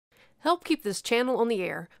Help keep this channel on the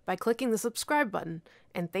air by clicking the subscribe button,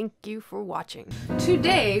 and thank you for watching.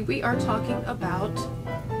 Today we are talking about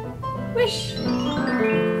Wish.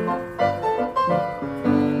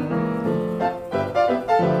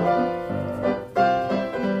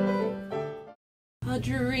 A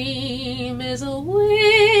dream is a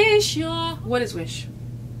wish. What is Wish?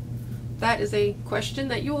 That is a question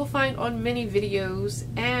that you will find on many videos,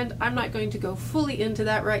 and I'm not going to go fully into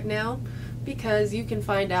that right now because you can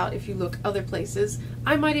find out if you look other places.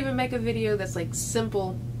 I might even make a video that's like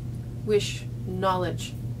simple Wish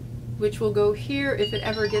knowledge, which will go here if it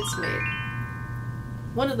ever gets made.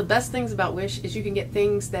 One of the best things about Wish is you can get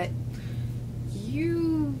things that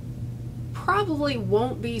you probably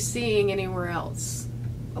won't be seeing anywhere else.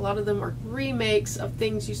 A lot of them are remakes of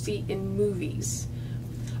things you see in movies.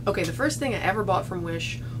 Okay, the first thing I ever bought from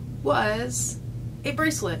Wish was a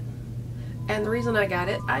bracelet. And the reason I got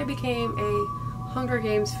it, I became a Hunger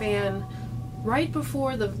Games fan right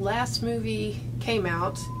before the last movie came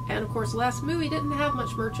out. And of course, the last movie didn't have much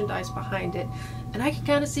merchandise behind it. And I can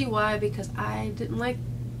kind of see why, because I didn't like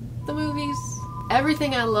the movies.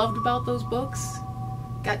 Everything I loved about those books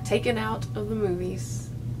got taken out of the movies.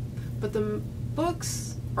 But the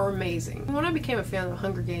books are amazing. When I became a fan of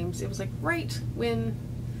Hunger Games, it was like right when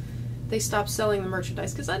they stopped selling the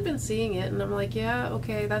merchandise, because I'd been seeing it and I'm like, yeah,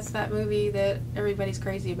 okay, that's that movie that everybody's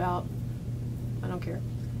crazy about. I don't care.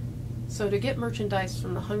 So to get merchandise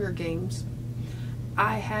from the Hunger Games,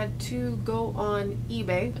 I had to go on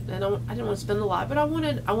eBay, and I didn't want to spend a lot, but I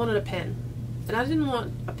wanted a pen. And I didn't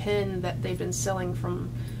want a pen that they've been selling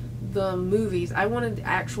from the movies. I wanted the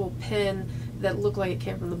actual pen that looked like it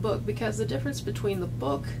came from the book, because the difference between the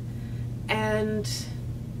book and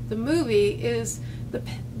the movie is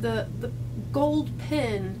the gold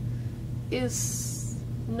pen is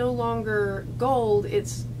no longer gold,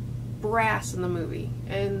 it's brass in the movie,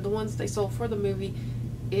 and the ones they sold for the movie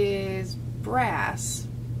is brass,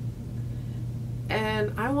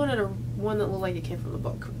 and I wanted one that looked like it came from the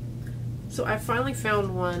book. So I finally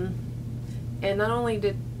found one, and not only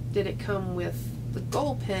did it come with the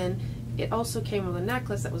gold pen, it also came with a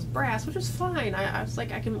necklace that was brass, which was fine. I was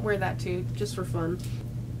like, I can wear that too, just for fun.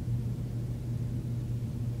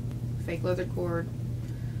 Fake leather cord.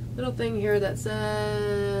 Little thing here that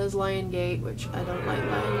says Lion Gate, which I don't like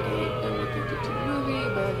Lion Gate. I looked into the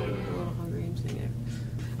movie, but there's a little Hunger Games thing there.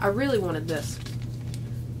 I really wanted this.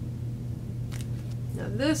 Now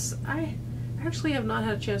this, I actually have not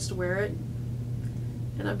had a chance to wear it,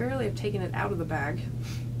 and I barely have taken it out of the bag.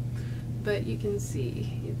 But you can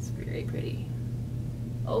see it's very pretty.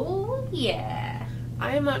 Oh yeah.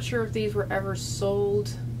 I am not sure if these were ever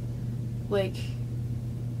sold like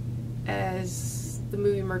as the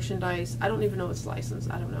movie merchandise. I don't even know it's licensed.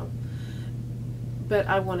 I don't know. But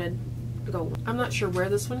I wanted to go. I'm not sure where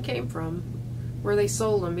this one came from, where they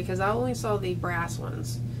sold them, because I only saw the brass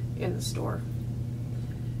ones in the store.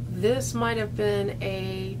 This might have been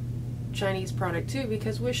a Chinese product too,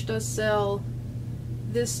 because Wish does sell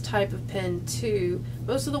this type of pen too.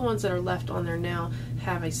 Most of the ones that are left on there now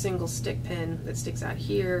have a single stick pen that sticks out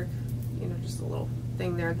here, you know, just a little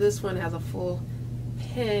thing there. This one has a full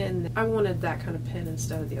pen. I wanted that kind of pen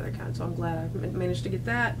instead of the other kind, so I'm glad I managed to get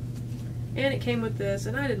that. And it came with this,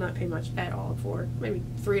 and I did not pay much at all for it, maybe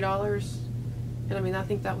 $3. And I mean, I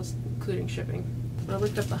think that was including shipping. When I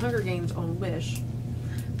looked up the Hunger Games on Wish,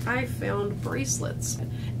 I found bracelets,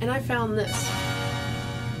 and I found this.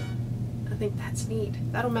 I think that's neat.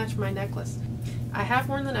 That'll match my necklace. I have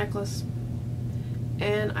worn the necklace,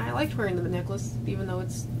 and I liked wearing the necklace, even though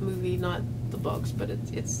it's movie, not the books, but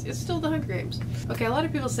it's still the Hunger Games. Okay, a lot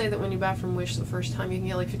of people say that when you buy from Wish the first time you can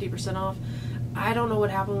get like 50% off. I don't know what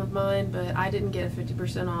happened with mine, but I didn't get a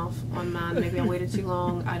 50% off on mine. Maybe I waited too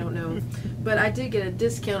long, I don't know. But I did get a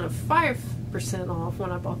discount of 5% off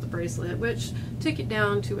when I bought the bracelet, which took it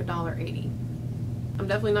down to $1.80. I'm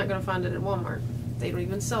definitely not going to find it at Walmart. They don't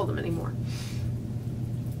even sell them anymore.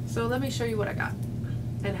 So let me show you what I got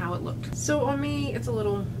and how it looked. So on me, it's a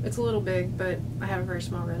little big, but I have a very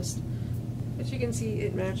small wrist. As you can see,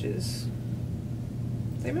 it matches.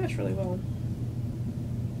 They match really well.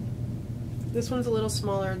 This one's a little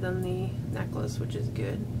smaller than the necklace, which is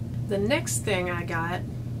good. The next thing I got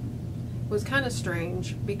was kind of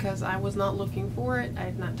strange, because I was not looking for it. I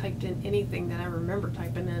had not typed in anything that I remember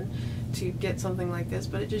typing in to get something like this,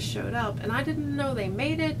 but it just showed up, and I didn't know they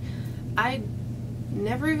made it. I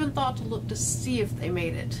never even thought to look to see if they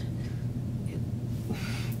made it.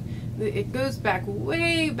 It goes back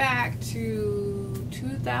way back to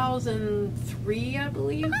 2003, I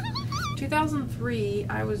believe. 2003,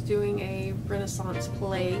 I was doing a Renaissance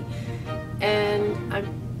play, and I'm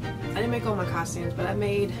I didn't make all my costumes, but I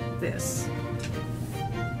made this.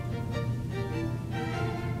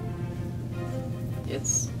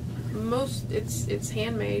 It's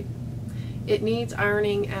handmade. It needs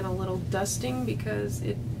ironing and a little dusting because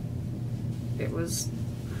it was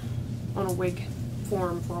on a wig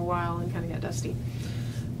form for a while and kind of got dusty.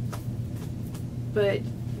 But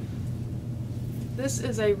this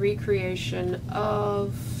is a recreation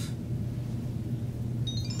of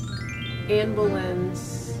Anne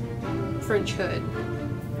Boleyn's French hood.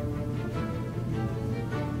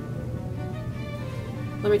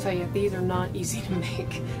 Let me tell you, these are not easy to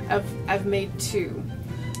make. I've made two.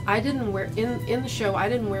 I didn't wear, in the show, I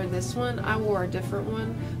didn't wear this one. I wore a different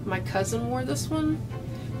one. My cousin wore this one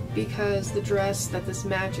because the dress that this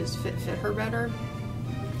matches fit her better.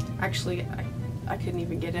 Actually, I couldn't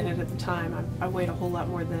even get in it at the time. I weighed a whole lot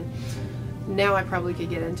more than. Now I probably could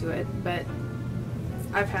get into it, but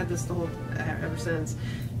I've had this ever since.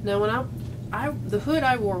 Now when the hood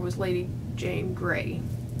I wore was Lady Jane Grey,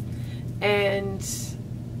 and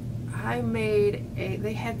I made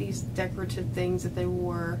they had these decorative things that they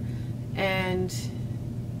wore, and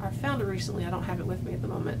I found it recently. I don't have it with me at the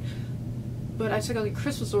moment, but I took a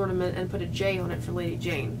Christmas ornament and put a J on it for Lady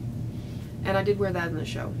Jane, and I did wear that in the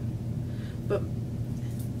show. But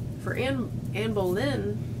for Anne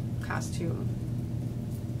Boleyn costume,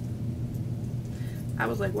 I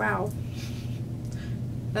was like, wow,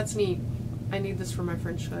 that's neat. I need this for my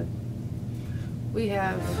French hood. We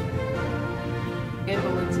have Anne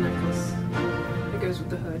Boleyn's necklace that goes with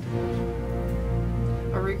the hood.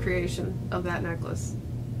 A recreation of that necklace.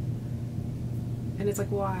 And it's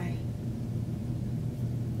like, why?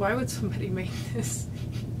 Why would somebody make this?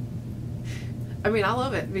 I mean, I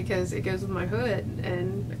love it because it goes with my hood.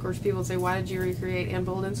 And of course people say, why did you recreate Anne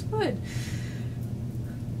Boleyn's hood?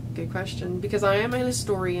 Good question. Because I am a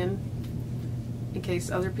historian. In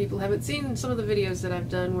case other people haven't seen some of the videos that I've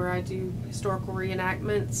done where I do historical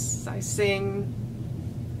reenactments, I sing.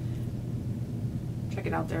 Check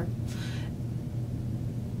it out there.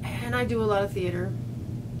 And I do a lot of theater.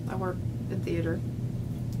 I work in theater.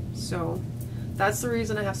 So that's the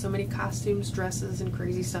reason I have so many costumes, dresses, and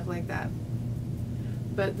crazy stuff like that.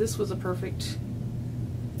 But this was perfect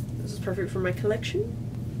for my collection.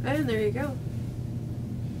 And there you go.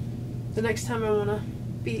 The next time I want to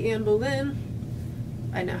be Anne Boleyn,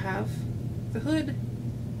 I now have the hood,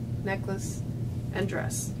 necklace, and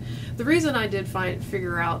dress. The reason I did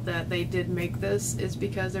figure out that they did make this is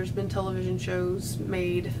because there's been television shows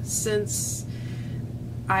made since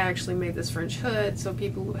I actually made this French hood, so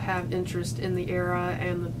people who have interest in the era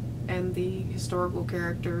and the historical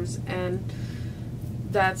characters, and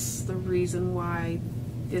that's the reason why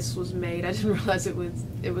this was made. I didn't realize it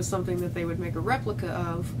was something that they would make a replica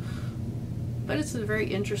of. But it's a very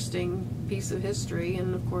interesting piece of history,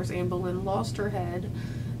 and of course Anne Boleyn lost her head.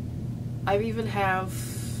 I even have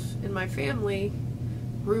in my family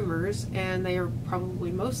rumors, and they are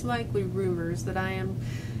probably most likely rumors, that I am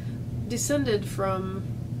descended from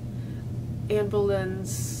Anne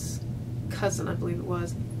Boleyn's cousin, I believe it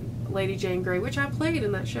was, Lady Jane Grey, which I played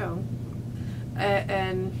in that show.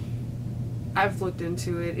 And I've looked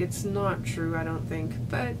into it. It's not true, I don't think,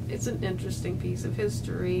 but it's an interesting piece of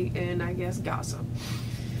history and I guess gossip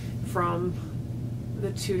from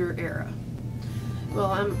the Tudor era.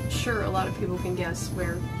 Well, I'm sure a lot of people can guess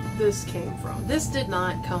where this came from. This did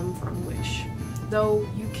not come from Wish, though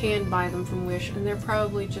you can buy them from Wish and they're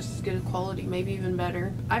probably just as good a quality, maybe even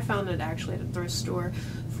better. I found it actually at a thrift store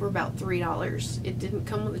for about $3. It didn't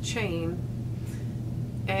come with a chain.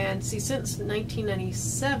 And see, since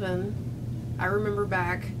 1997, I remember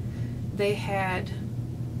back, they had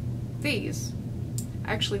these.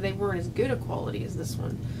 Actually, they weren't as good a quality as this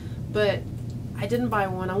one, but I didn't buy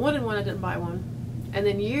one. I wanted one, I didn't buy one. And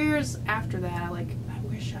then years after that, I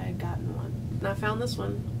wish I had gotten one. And I found this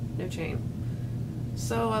one, no chain.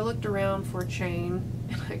 So I looked around for a chain,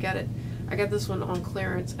 and I got this one on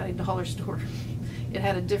clearance at a dollar store. It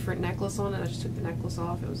had a different necklace on it. I just took the necklace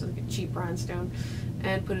off. It was like a cheap rhinestone,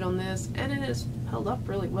 and put it on this, and it has held up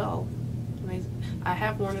really well. I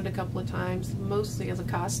have worn it a couple of times, mostly as a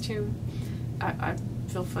costume. I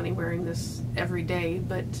feel funny wearing this every day,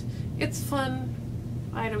 but it's a fun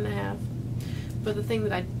item to have. But the thing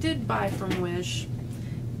that I did buy from Wish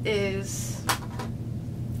is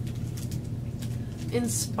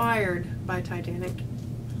inspired by Titanic.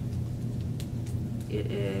 It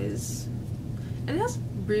is, and it has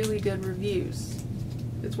really good reviews.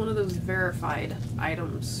 It's one of those verified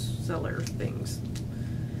items seller things.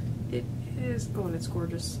 It is, oh, and it's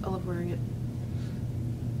gorgeous. I love wearing it.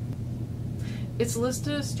 It's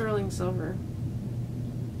listed as sterling silver.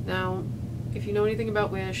 Now, if you know anything about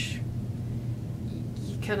Wish,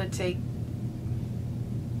 kind of take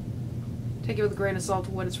it with a grain of salt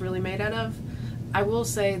to what it's really made out of. I will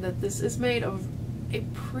say that this is made of a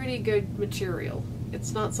pretty good material.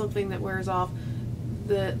 It's not something that wears off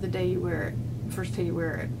the day you wear it, first day you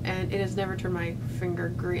wear it, and it has never turned my finger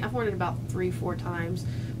green. I've worn it about 3-4 times.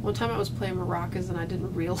 One time I was playing maracas and I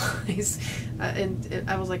didn't realize, and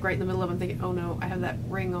I was like right in the middle of it, thinking, oh no, I have that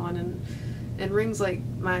ring on, and rings like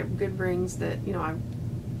my good rings that, you know, I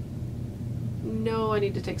know I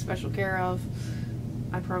need to take special care of.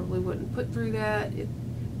 I probably wouldn't put through that,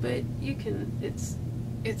 but you can, it's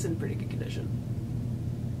in pretty good condition.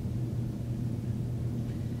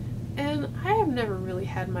 And I have never really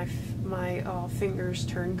had my fingers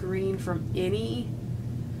turn green from any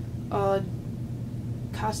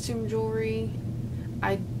costume jewelry.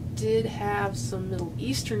 I did have some Middle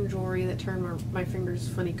Eastern jewelry that turned my fingers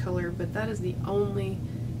funny color, but that is the only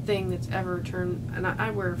thing that's ever turned, and I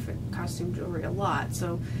wear costume jewelry a lot,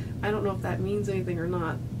 so I don't know if that means anything or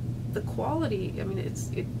not. The quality, I mean, it's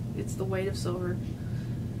the weight of silver.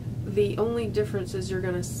 The only differences you're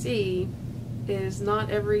going to see is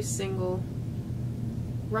not every single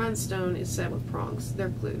rhinestone is set with prongs. They're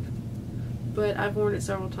glued. But I've worn it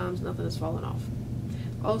several times, nothing has fallen off.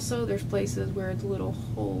 Also, there's places where the little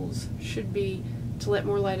holes should be to let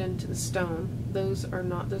more light into the stone. Those are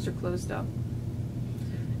not, those are closed up.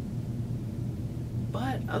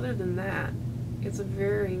 But other than that, it's a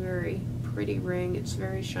very, very pretty ring. It's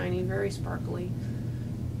very shiny, very sparkly.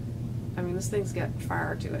 I mean, this thing's got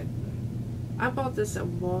fire to it. I bought this at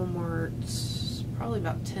Walmart probably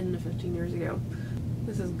about 10 to 15 years ago.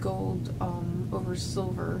 This is gold over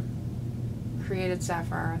silver, created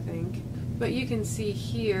sapphire, I think. But you can see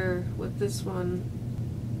here with this one,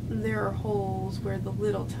 there are holes where the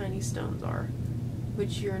little tiny stones are,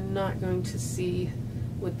 which you're not going to see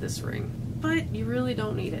with this ring. But you really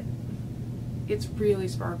don't need it. It's really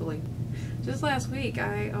sparkly. Just last week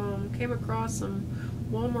I came across some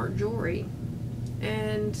Walmart jewelry,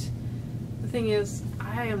 and the thing is,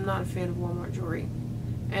 I am not a fan of Walmart jewelry,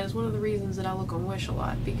 and it's one of the reasons that I look on Wish a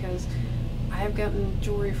lot, because I have gotten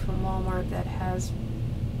jewelry from Walmart that has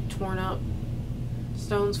torn up,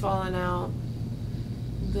 stones falling out,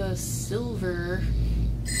 the silver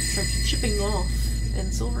starts chipping off,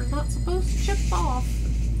 and silver's not supposed to chip off,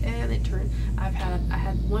 and it turned. I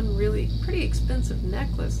had one really pretty expensive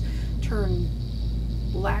necklace turn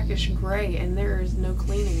blackish gray, and there is no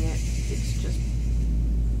cleaning it.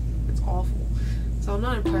 It's awful. So I'm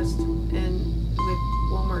not impressed with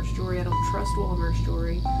Walmart's jewelry. I don't trust Walmart's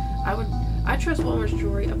jewelry. I trust Walmart's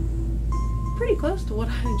jewelry pretty close to what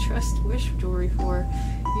I trust Wish jewelry for.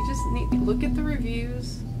 You just need to look at the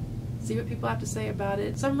reviews, see what people have to say about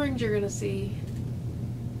it. Some rings you're gonna see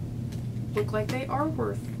look like they are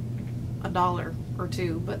worth $1 or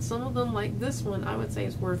 $2, but some of them, like this one, I would say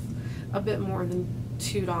is worth a bit more than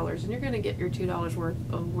 $2, and you're going to get your $2 worth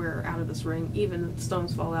of wear out of this ring, even if the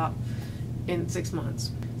stones fall out in 6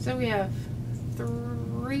 months. So we have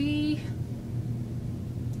 3,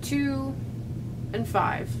 2, and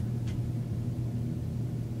 5.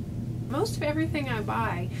 Most of everything I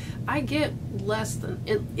buy, I get in less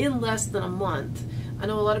than a month. I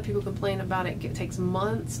know a lot of people complain about it takes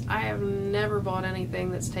months. I have never bought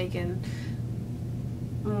anything that's taken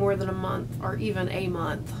more than a month or even a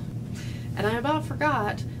month. And I about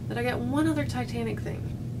forgot that I got one other Titanic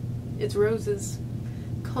thing. It's Rose's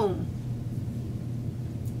comb.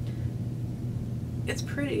 It's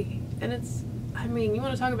pretty, and it's, I mean, you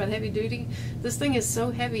want to talk about heavy duty? This thing is so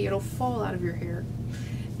heavy it'll fall out of your hair.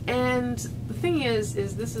 And the thing is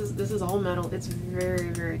this is all metal. It's very,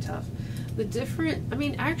 very tough. I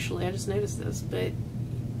mean, actually, I just noticed this, but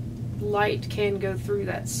light can go through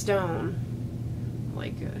that stone.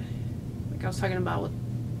 Like I was talking about with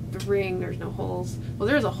the ring, there's no holes. Well,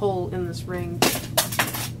 there's a hole in this ring.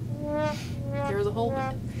 There's a hole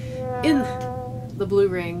in the blue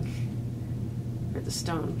ring, or the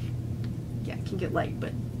stone. Yeah, it can get light,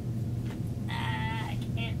 but I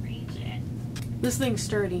can't reach it. This thing's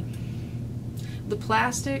sturdy. The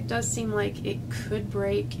plastic does seem like it could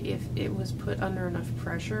break if it was put under enough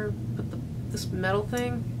pressure, but this metal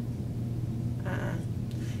thing,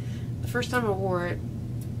 the first time I wore it,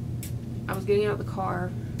 I was getting out of the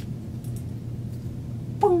car,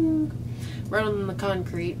 boom, right on the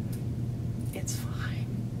concrete. It's fine.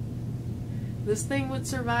 This thing would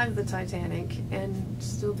survive the Titanic and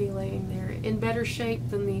still be laying there in better shape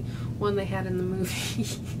than the one they had in the movie.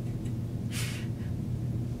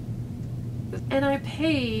 And I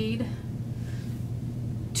paid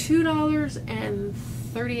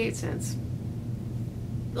 $2.38.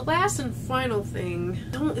 The last and final thing,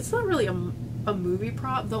 it's not really a movie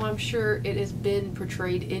prop, though I'm sure it has been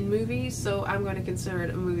portrayed in movies, so I'm going to consider it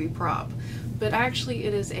a movie prop. But actually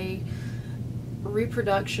it is a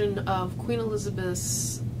reproduction of Queen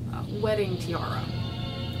Elizabeth's wedding tiara.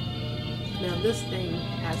 Now this thing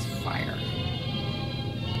has fire.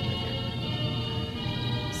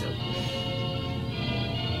 So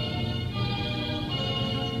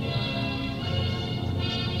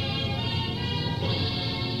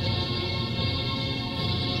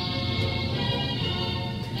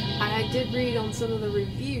I did read on some of the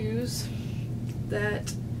reviews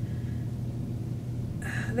that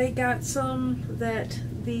they got some that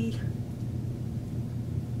the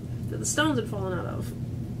stones had fallen out of,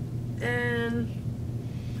 and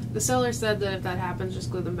the seller said that if that happens, just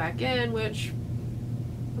glue them back in, which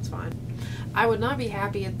that's fine. I would not be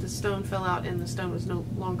happy if the stone fell out and the stone was no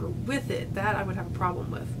longer with it. That I would have a problem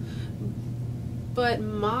with. But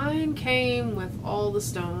mine came with all the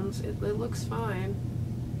stones. It looks fine.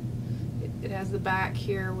 It has the back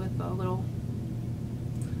here with a little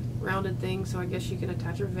rounded thing, so I guess you can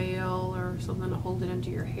attach a veil or something to hold it into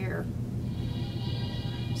your hair.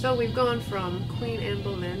 So we've gone from Queen Anne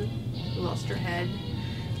Boleyn, who lost her head,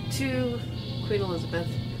 to Queen Elizabeth,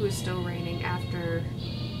 who is still reigning after,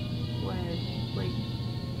 what, like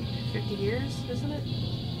 50 years, isn't it?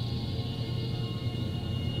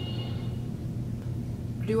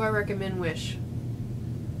 Do I recommend Wish?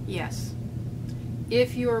 Yes.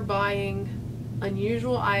 If you are buying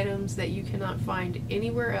unusual items that you cannot find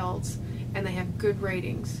anywhere else and they have good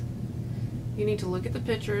ratings, you need to look at the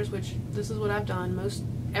pictures, which this is what I've done.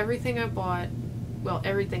 Everything I bought,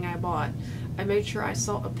 I made sure I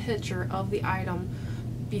saw a picture of the item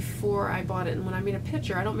before I bought it. And when I mean a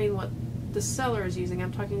picture, I don't mean what the seller is using.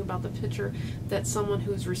 I'm talking about the picture that someone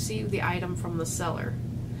who's received the item from the seller.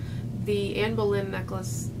 The Anne Boleyn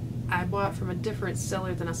necklace I bought from a different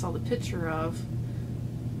seller than I saw the picture of,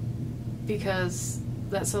 because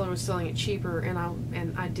that seller was selling it cheaper, and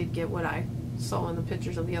I did get what I saw in the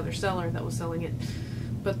pictures of the other seller that was selling it.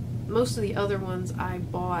 But most of the other ones I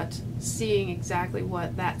bought seeing exactly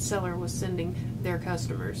what that seller was sending their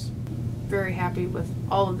customers. Very happy with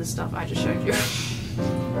all of the stuff I just showed you.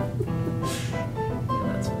 Yeah,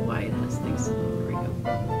 that's why it has things. There we go.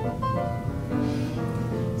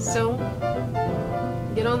 So,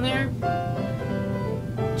 get on there.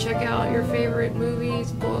 Check out your favorite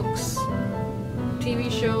movies, books, TV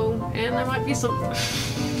show, and there might be some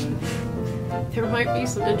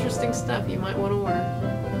interesting stuff you might want to order.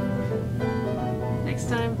 Next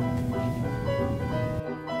time.